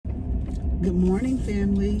Good morning,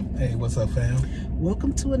 family. Hey, what's up, fam?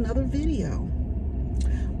 Welcome to another video.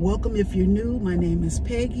 Welcome if you're new. My name is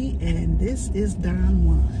Peggy, and this is Don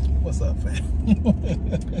Juan. What's up,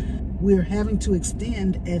 fam? We're having to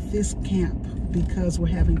extend at this camp because we're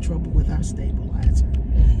having trouble with our stabilizer.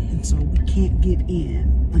 And so we can't get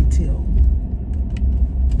in until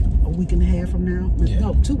a week and a half from now. Yeah.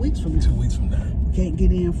 No, 2 weeks from now. 2 weeks from now. We can't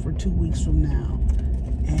get in for 2 weeks from now.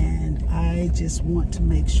 And I just want to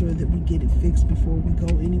make sure that we get it fixed before we go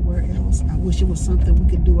anywhere else. I wish it was something we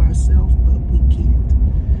could do ourselves, but we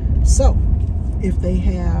can't. So, if they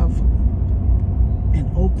have an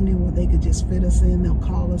opening where they could just fit us in, they'll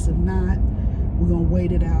call us. If not, we're going to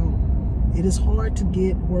wait it out. It is hard to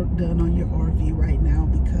get work done on your RV right now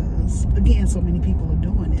because, again, so many people are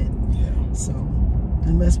doing it. Yeah. So,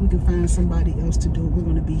 unless we can find somebody else to do it, we're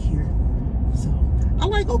going to be here. So, I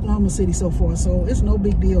like Oklahoma City so far, so it's no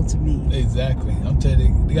big deal to me. Exactly. I'm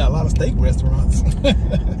telling you, they got a lot of steak restaurants.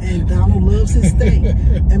 And Donald loves his steak.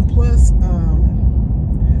 And plus,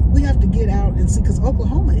 we have to get out and see, because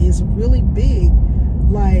Oklahoma is really big.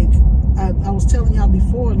 Like, I was telling y'all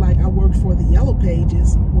before, like, I worked for the Yellow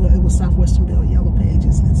Pages. Well, it was Southwestern Bell Yellow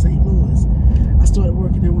Pages in St. Louis. I started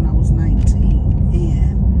working there when I was 19.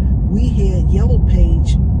 And we had Yellow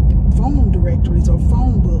Page phone directories or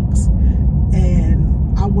phone books. And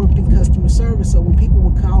I worked in customer service, so when people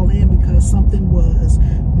would call in because something was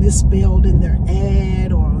misspelled in their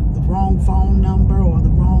ad or the wrong phone number or the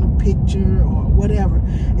wrong picture or whatever,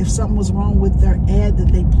 if something was wrong with their ad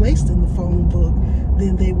that they placed in the phone book,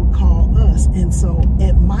 then they would call us. And so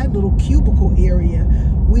at my little cubicle area,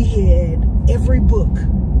 we had every book,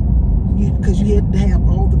 because you had to have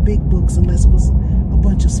all the big books unless it was a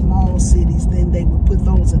bunch of small cities, then they would put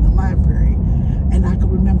those in the library. And I can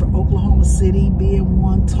remember Oklahoma City being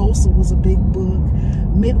one. Tulsa was a big book.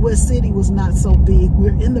 Midwest City was not so big. We're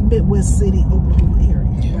in the Midwest City, Oklahoma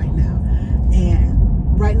area right now.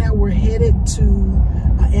 And right now we're headed to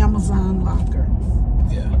an Amazon locker.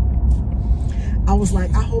 Yeah. I was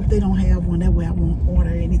like, I hope they don't have one. That way I won't order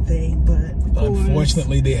anything. But of course,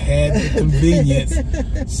 unfortunately, they had the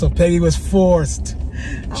convenience. So Peggy was forced.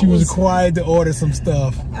 She was required to order some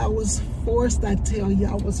stuff. I was forced, I tell you.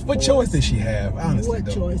 I was forced. What choice did she have, honestly?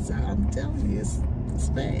 What choice? I'm telling you, it's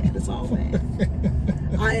bad. It's all bad.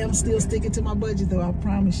 I am still sticking to my budget, though, I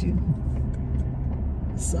promise you.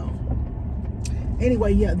 So,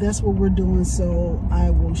 anyway, yeah, that's what we're doing. So, I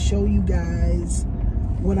will show you guys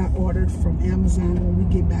what I ordered from Amazon when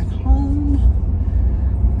we get back home.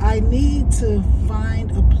 I need to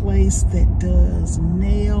find a place that does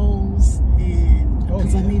nails, and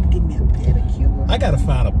because I need to get me a pedicure. I gotta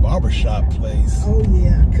find a barbershop place. Oh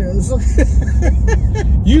yeah, because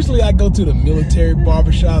usually I go to the military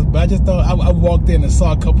barbershops, but I just don't. I walked in and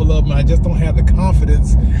saw a couple of them. I just don't have the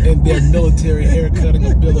confidence in their military haircutting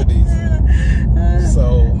abilities.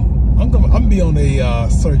 So I'm gonna be on a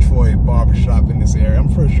search for a barbershop in this area.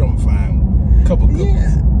 I'm pretty sure I'm gonna find a couple good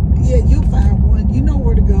ones. Yeah, you'll find one. You know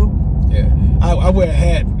where to go. Yeah, I wear a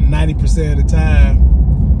hat 90% of the time.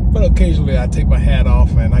 But occasionally I take my hat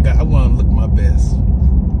off and I want to look my best.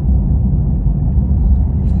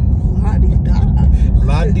 La-dee-da.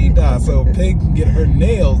 La-dee-da. So if Peg can get her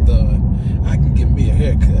nails done, I can get me a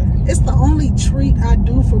haircut. It's the only treat I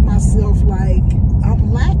do for myself. Like,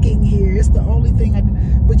 I'm lacking here. It's the only thing I do.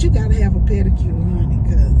 But you got to have a pedicure, honey,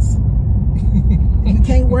 because you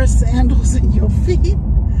can't wear sandals in your feet.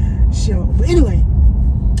 Sure. But anyway,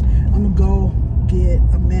 I'm going to go get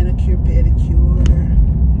a manicure, pedicure.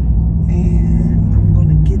 And I'm going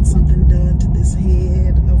to get something done to this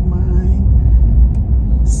head of mine.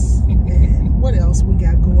 And what else we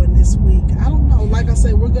got going this week? I don't know. Like I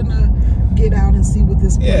said, we're going to get out and see what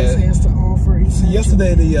this place has to offer. So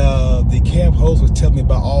yesterday, the camp host was telling me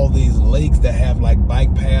about all these lakes that have like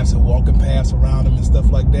bike paths and walking paths around them and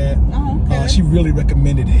stuff like that. Oh, okay. She really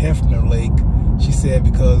recommended Hefner Lake. She said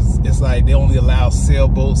because it's like they only allow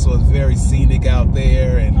sailboats, so it's very scenic out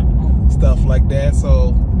there and stuff like that.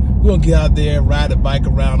 So we're gonna get out there, ride a bike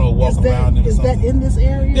around or walk around. Is that in this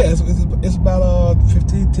area? Yeah, it's about a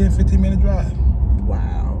 10-15 minute drive.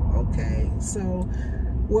 Wow. Okay. So,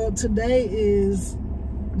 well, today is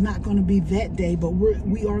not going to be that day, but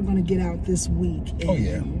we are going to get out this week,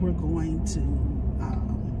 and we're going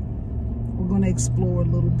to explore a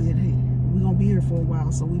little bit. We're going to be here for a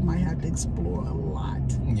while, so we might have to explore a lot.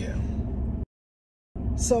 Yeah.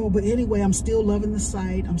 So, but anyway, I'm still loving the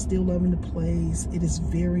site. I'm still loving the place. It is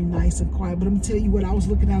very nice and quiet. But I'm going to tell you what, I was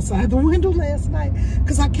looking outside the window last night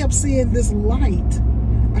because I kept seeing this light.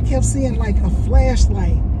 I kept seeing like a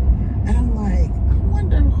flashlight. And I'm like, I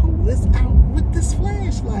wonder who is out with this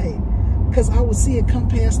flashlight. because I would see it come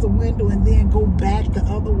past the window and then go back the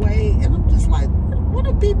other way. And I'm just like, what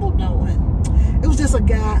are people doing? It was just a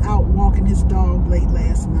guy out walking his dog late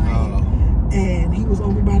last night. And he was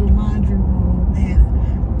over by the laundry room.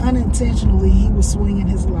 And unintentionally, he was swinging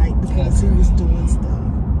his light because he was doing stuff.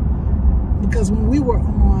 Because when we were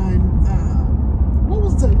on, what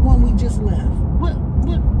was the one we just left? What?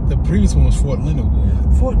 The previous one was Fort Leonard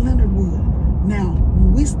Wood. Fort Leonard Wood. Now,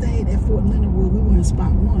 when we stayed at Fort Leonard Wood, we were in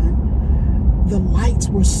spot 1. The lights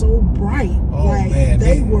were so bright. Oh, like man,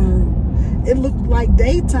 they were, it looked like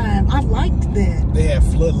daytime. I liked that. They had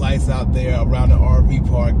floodlights out there around the RV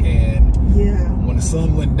park, and yeah, when the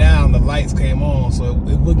sun went down, the lights came on, so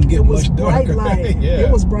it wouldn't get much darker. Bright light. Yeah.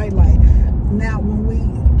 It was bright light. Now, when we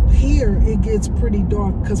here, it gets pretty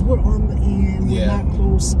dark because we're on the end. We're not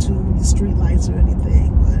close to the street lights or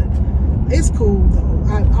anything, but it's cool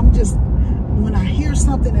though. I'm just, when I hear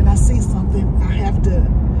something and I see something, I have to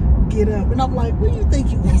get up, and I'm like, what do you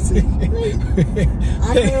think you're gonna see?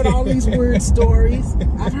 I've heard all these weird stories.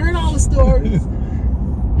 I've heard all the stories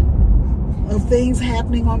of things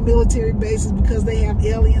happening on military bases because they have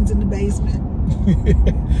aliens in the basement.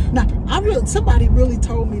 Now, somebody really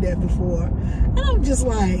told me that before, and I'm just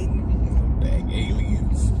like, dang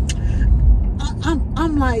aliens.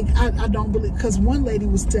 I'm like, I don't believe, because one lady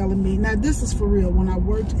was telling me, now this is for real, when I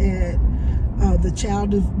worked at the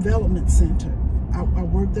Child Development Center, I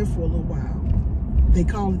worked there for a little while. They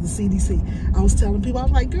call it the CDC. I was telling people, I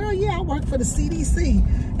was like, girl, yeah, I work for the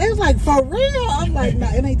CDC. They was like, for real? I'm like, no,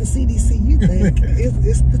 it ain't the CDC you think.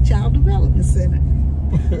 It's the Child Development Center.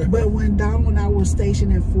 But when Donald and I were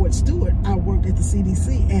stationed in Fort Stewart, I worked at the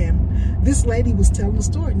CDC, and this lady was telling a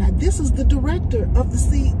story. Now, this is the director of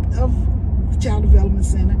the Child Development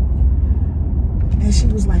Center, and she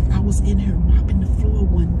was like, I was in here mopping the floor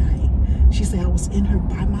one night. She said, I was in her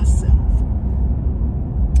by myself,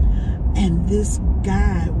 and this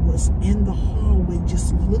guy was in the hallway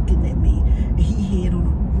just looking at me, and he had on a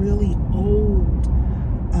really old,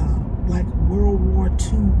 like World War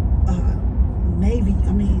II Navy,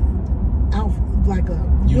 outfit, like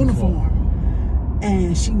a uniform.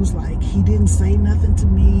 And she was like, he didn't say nothing to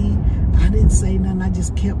me. I didn't say nothing. I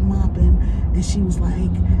just kept mopping. And she was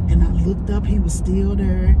like, and I looked up, he was still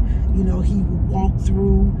there. You know, he would walk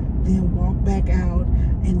through, then walk back out,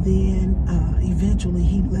 and then eventually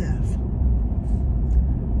he left.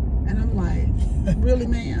 And I'm like, really,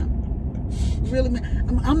 ma'am? Really,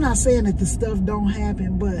 ma'am? I'm not saying that the stuff don't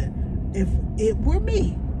happen, but if it were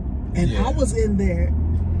me, and I was in there,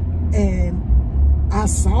 and I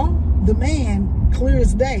saw the man clear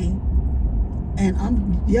as day, and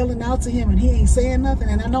I'm yelling out to him, and he ain't saying nothing,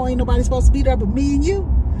 and I know ain't nobody supposed to be there but me and you,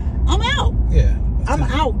 I'm out. Yeah. I'm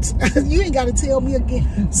out. You ain't got to tell me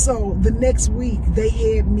again. So the next week, they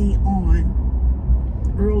had me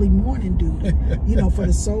on early morning duty, you know, for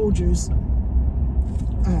the soldiers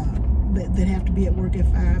that have to be at work at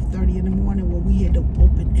 5:30 in the morning. Well, we had to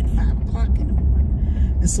open at 5 o'clock in the morning.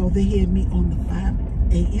 And so they had me on the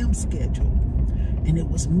 5 a.m. schedule. And it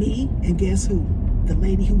was me, and guess who? The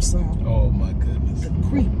lady who saw. Oh my goodness. The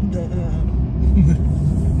creep, the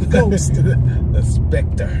ghost. The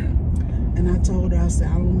specter. And I told her, I said,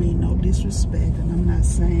 I don't mean no disrespect, and I'm not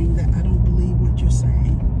saying that I don't believe what you're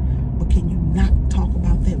saying. But can you not talk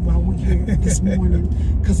about that while we're here this morning?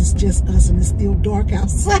 Because it's just us and it's still dark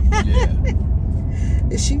outside. Yeah.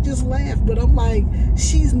 And she just laughed, but I'm like,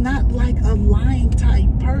 she's not like a lying type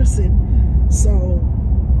person. So,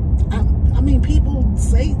 I mean, people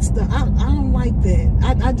say stuff. I don't like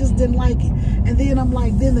that. I just didn't like it. And then I'm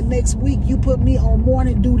like, then the next week you put me on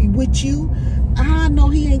morning duty with you. I know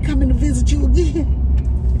he ain't coming to visit you again.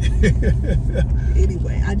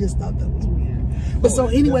 Anyway, I just thought that was weird. But so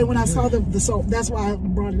anyway, when I saw so that's why I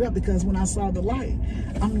brought it up, because when I saw the light,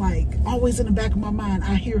 I'm like, always in the back of my mind,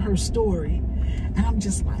 I hear her story. And I'm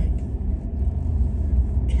just like,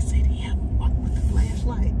 is it him with the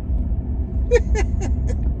flashlight?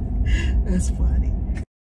 That's funny.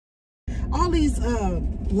 All these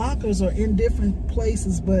lockers are in different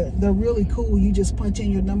places, but they're really cool. You just punch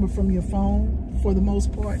in your number from your phone for the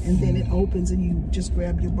most part, and then it opens and you just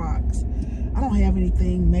grab your box. I don't have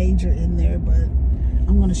anything major in there, but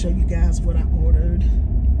I'm going to show you guys what I ordered.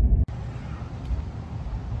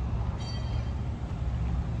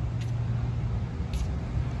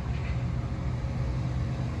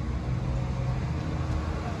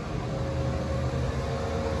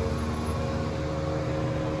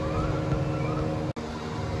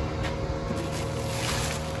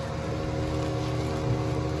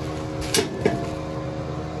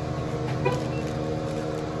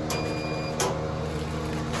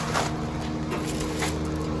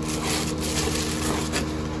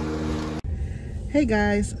 Hey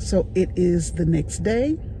guys, so it is the next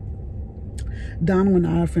day. Donald and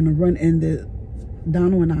I are finna run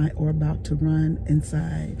Donald and I are about to run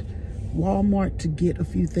inside Walmart to get a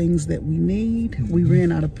few things that we need. We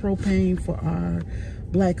ran out of propane for our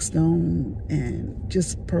Blackstone and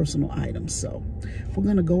just personal items. So we're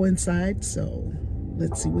gonna go inside, so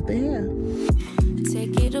let's see what they have.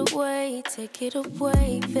 Take it away,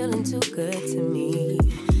 feeling too good to me.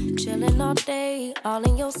 Chilling all day, all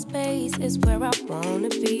in your space is where I wanna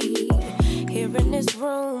be. Here in this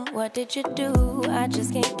room, what did you do? I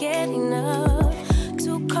just can't get enough.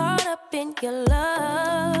 Too caught up in your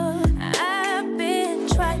love. I've been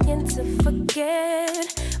trying to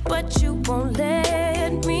forget, but you won't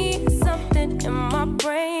let me. Something in my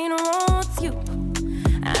brain wants you.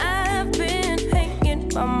 I've been hanging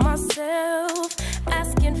by myself,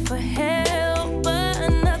 asking for help, but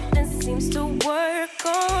nothing seems to work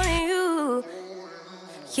on you.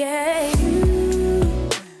 Yeah,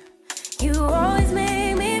 you always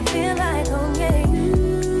make me feel like home. Yeah,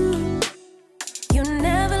 you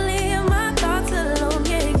never leave my thoughts alone.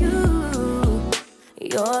 Yeah,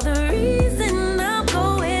 you're the reason I'm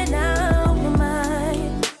going out my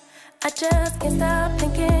mind. I just can't stop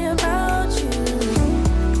thinking about you.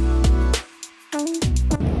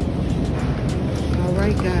 All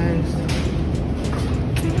right, guys.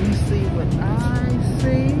 Do you see what I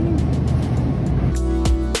see?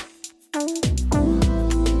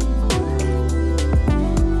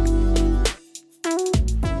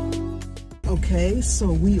 Okay,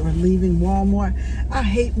 so we are leaving Walmart. I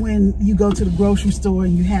hate when you go to the grocery store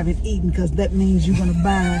and you haven't eaten, because that means you're gonna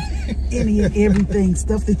buy any and everything,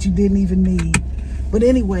 stuff that you didn't even need. But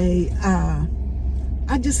anyway,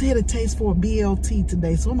 I just had a taste for a BLT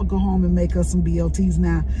today, so I'm gonna go home and make us some BLTs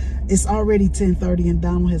now. It's already 10:30 and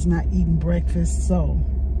Donald has not eaten breakfast, so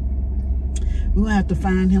we're gonna have to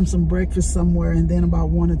find him some breakfast somewhere, and then about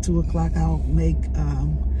 1 or 2 o'clock I'll make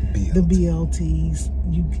the BLTs.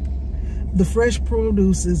 The fresh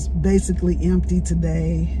produce is basically empty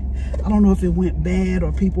today. I don't know if it went bad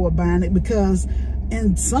or people are buying it, because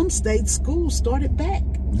in some states school started back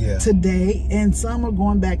today and some are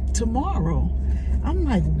going back tomorrow. I'm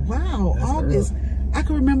like, wow, that's August. early. I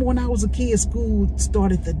can remember when I was a kid, school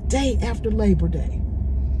started the day after Labor Day.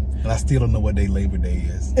 And I still don't know what day Labor Day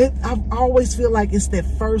is. I always feel like it's that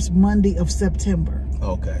first Monday of September.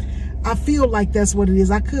 Okay. I feel like that's what it is.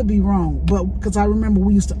 I could be wrong, but because I remember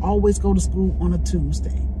we used to always go to school on a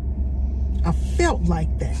Tuesday. I felt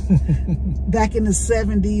like that. Back in the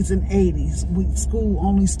 70s and 80s, school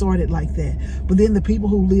only started like that. But then the people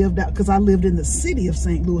who lived out, because I lived in the city of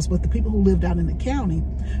St. Louis, but the people who lived out in the county,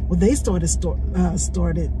 well, they started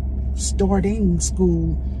starting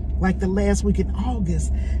school like the last week in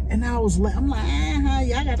August. And I'm like,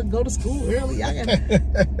 y'all got to go to school early. Y'all got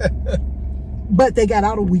to. But they got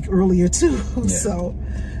out a week earlier too, so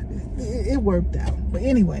it worked out. But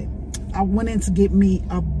anyway, I went in to get me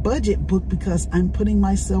a budget book because I'm putting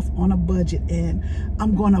myself on a budget, and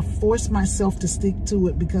I'm going to force myself to stick to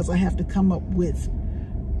it because I have to come up with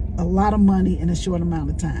a lot of money in a short amount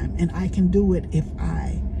of time. And I can do it if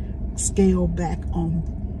I scale back on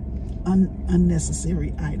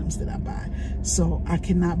unnecessary items that I buy. So I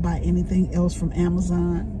cannot buy anything else from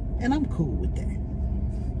Amazon, and I'm cool with that.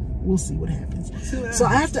 We'll see what happens. So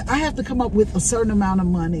I have to come up with a certain amount of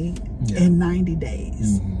money in 90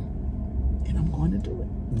 days. And I'm going to do it.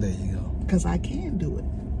 There you go. Because I can do it.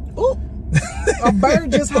 Oh, a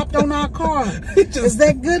bird just hopped on our car. Is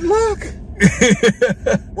that good luck?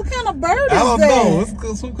 What kind of bird is that? I don't know.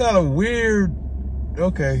 It's some kind of weird.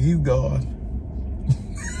 Okay, he's gone.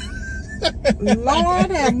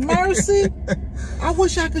 Lord have mercy. I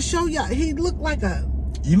wish I could show y'all. He looked like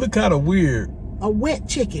You look kind of weird. A wet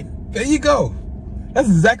chicken. There you go. That's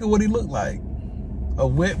exactly what he looked like. A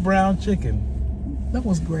wet brown chicken. That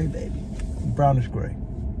was gray, baby. Brownish gray.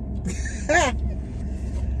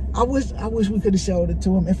 I wish we could have showed it to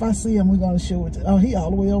him. If I see him, we're gonna show it to him. Oh, he all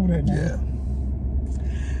the way over there now. Yeah.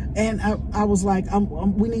 And I was like,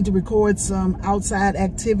 we need to record some outside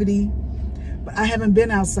activity, but I haven't been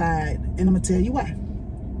outside, and I'm gonna tell you why.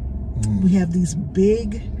 We have these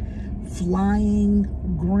big flying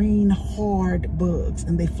green hard bugs,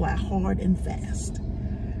 and they fly hard and fast.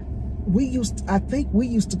 I think we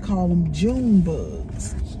used to call them June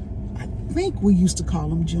bugs.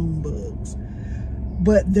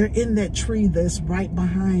 But they're in that tree that's right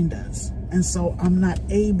behind us, and so I'm not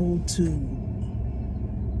able to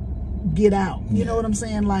get out. You know what I'm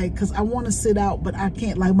saying? Like, because I want to sit out, but I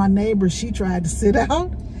can't. Like my neighbor, she tried to sit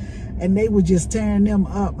out, and they were just tearing them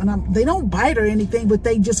up. And they don't bite or anything, but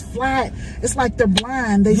they just fly. It's like they're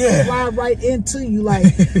blind. They fly right into you,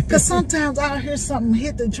 like, because sometimes I hear something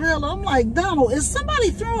hit the trailer. I'm like, Donald, is somebody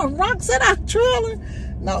throwing rocks at our trailer?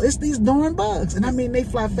 No, it's these darn bugs. And I mean, they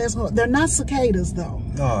fly fast. They're not cicadas, though,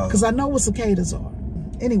 because I know what cicadas are.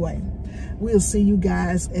 Anyway, we'll see you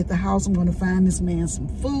guys at the house. I'm going to find this man some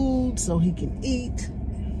food so he can eat,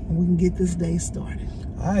 and we can get this day started.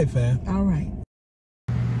 All right, fam. All right.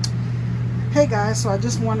 Hey, guys. So I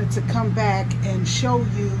just wanted to come back and show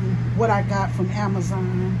you what I got from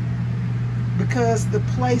Amazon, because the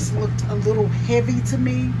place looked a little heavy to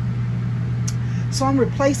me. So I'm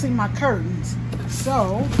replacing my curtains.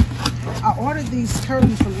 So I ordered these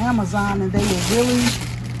curtains from Amazon, and they were really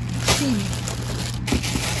cheap.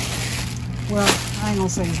 Well, I ain't gonna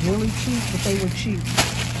say really cheap, but they were cheap.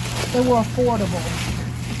 They were affordable.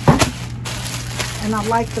 And I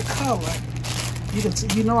like the color.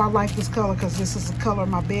 You know I like this color because this is the color of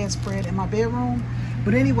my bedspread in my bedroom.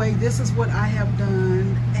 But anyway, this is what I have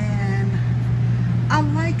done, and I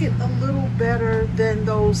like it a little better than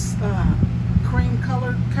those cream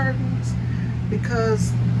colored curtains,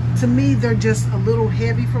 because to me they're just a little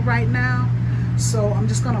heavy for right now. So I'm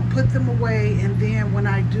just gonna put them away, and then when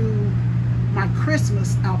I do my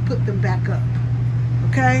Christmas, I'll put them back up.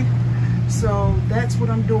 Okay, so that's what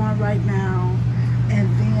I'm doing right now. And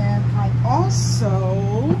then I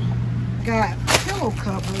also got pillow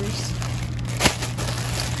covers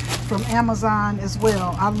from Amazon as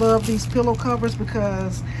well. I love these pillow covers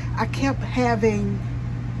because I kept having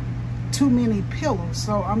too many pillows,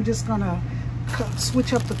 so I'm just gonna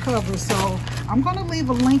switch up the covers. So I'm gonna leave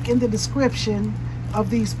a link in the description of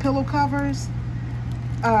these pillow covers.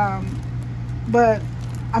 But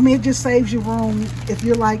I mean, it just saves you room. If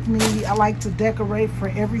you're like me, I like to decorate for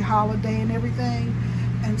every holiday and everything.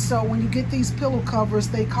 And so when you get these pillow covers,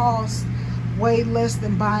 they cost way less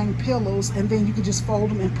than buying pillows, and then you can just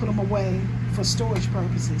fold them and put them away for storage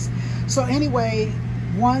purposes. So anyway,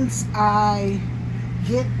 once I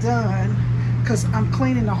get done, because I'm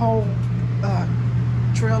cleaning the whole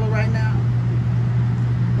trailer right now,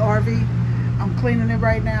 the RV, I'm cleaning it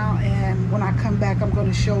right now, and when I come back, I'm going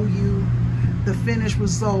to show you the finished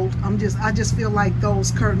result. I just feel like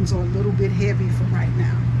those curtains are a little bit heavy for right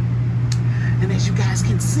now. And as you guys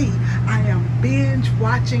can see, I am binge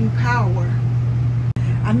watching Power.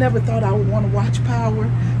 I never thought I would want to watch Power,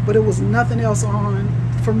 but it was nothing else on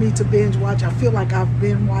for me to binge watch. I feel like I've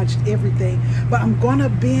binge watched everything, but I'm gonna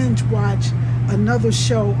binge watch another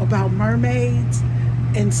show about mermaids,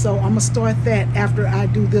 and so I'm gonna start that after I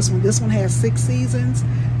do this one. This one has 6 seasons,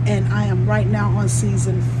 and I am right now on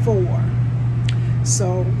season 4.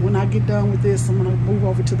 So when I get done with this, I'm gonna move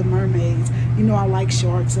over to the mermaids. You know I like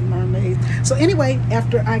sharks and mermaids. So anyway,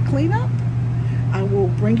 after I clean up, I will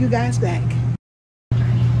bring you guys back.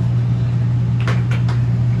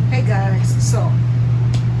 Hey guys, so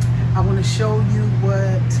I want to show you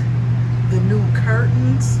what the new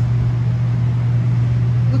curtains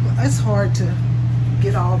look like. It's hard to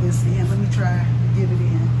get all this in. Let me try to get it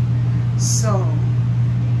in. So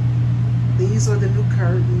these are the new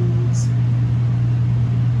curtains.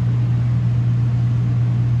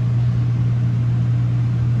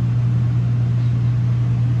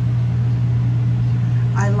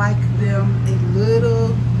 I like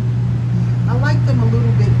them a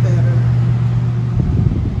little bit better.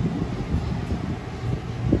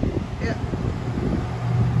 Yeah,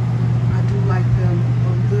 I do like them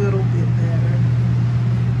a little bit better.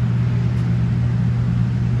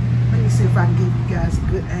 Let me see if I can give you guys a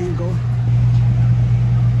good angle.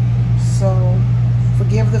 So,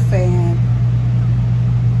 forgive the fan,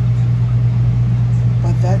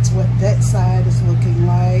 but that's what that side is looking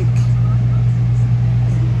like.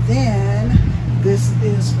 Then this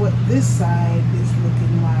is what this side is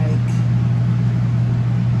looking like.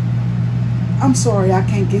 I'm sorry I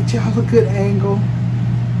can't get y'all a good angle,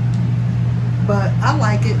 but I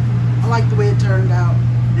like it. I like the way it turned out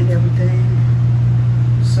and everything.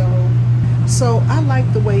 So I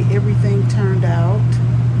like the way everything turned out.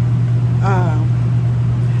 I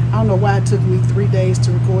don't know why it took me 3 days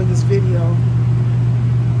to record this video,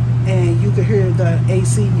 and you could hear the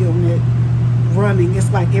AC unit running. It's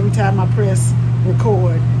like every time I press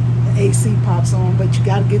record, the AC pops on, but you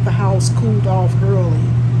got to get the house cooled off early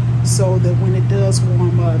so that when it does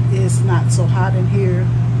warm up, it's not so hot in here.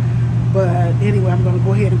 But anyway, I'm going to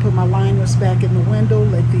go ahead and put my liners back in the window,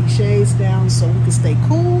 let these shades down so we can stay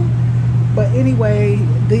cool. But anyway,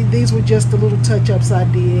 these were just the little touch-ups I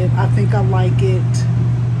did. I think I like it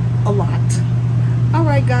a lot. All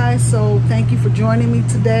right, guys, so thank you for joining me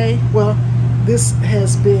today. Well, this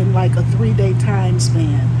has been like a 3-day time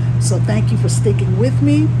span. So thank you for sticking with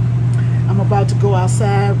me. I'm about to go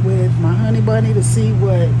outside with my honey bunny to see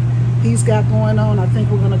what he's got going on. I think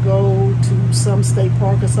we're going to go to some state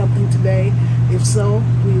park or something today. If so,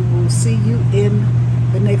 we will see you in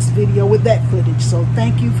the next video with that footage. So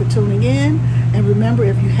thank you for tuning in. And remember,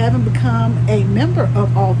 if you haven't become a member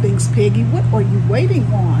of All Things Peggy, what are you waiting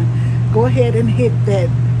on? Go ahead and hit that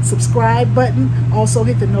subscribe button. Also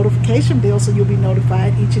hit the notification bell so you'll be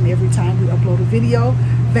notified each and every time we upload a video.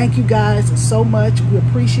 Thank you guys so much. We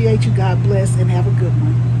appreciate you. God bless and have a good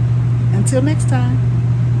one. Until next time.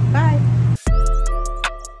 Bye.